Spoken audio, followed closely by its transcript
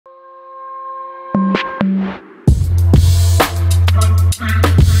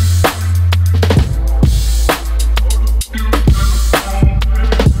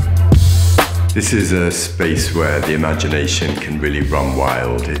This is a space where the imagination can really run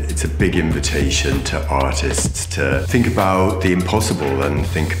wild. It's a big invitation to artists to think about the impossible and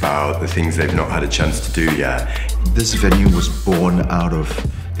think about the things they've not had a chance to do yet. This venue was born out of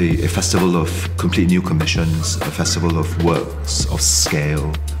a festival of complete new commissions, a festival of works of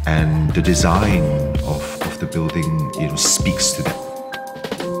scale, and the design of the building, speaks to that.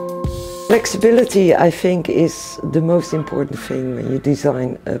 Flexibility, I think, is the most important thing when you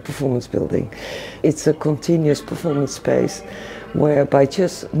design a performance building. It's a continuous performance space where by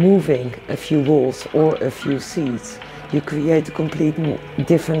just moving a few walls or a few seats, you create a completely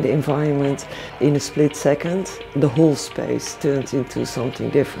different environment in a split second. The whole space turns into something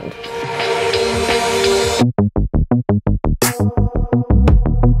different.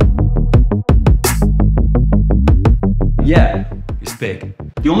 Yeah, it's big.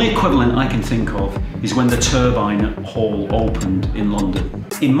 The only equivalent I can think of is when the Turbine Hall opened in London.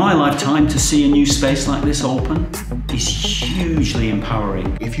 In my lifetime, to see a new space like this open is hugely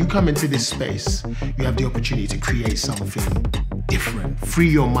empowering. If you come into this space, you have the opportunity to create something different. Free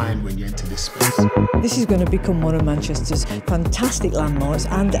your mind when you enter this space. This is going to become one of Manchester's fantastic landmarks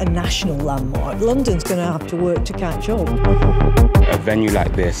and a national landmark. London's going to have to work to catch up. A venue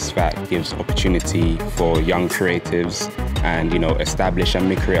like this that gives opportunity for young creatives and, established and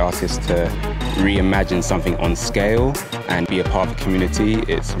mid-career artists to reimagine something on scale and be a part of the community,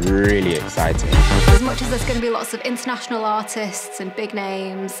 it's really exciting. As much as there's going to be lots of international artists and big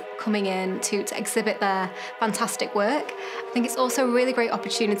names coming in to exhibit their fantastic work, I think it's also a really great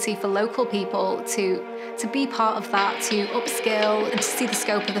opportunity for local people to be part of that, to upskill and to see the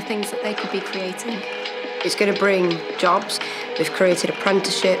scope of the things that they could be creating. It's going to bring jobs. We've created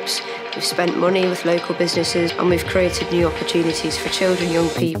apprenticeships, we've spent money with local businesses, and we've created new opportunities for children, young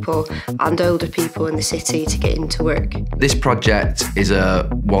people and older people in the city to get into work. This project is a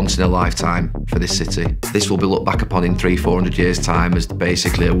once in a lifetime for this city. This will be looked back upon in 300-400 years' time as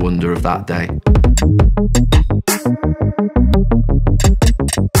basically a wonder of that day.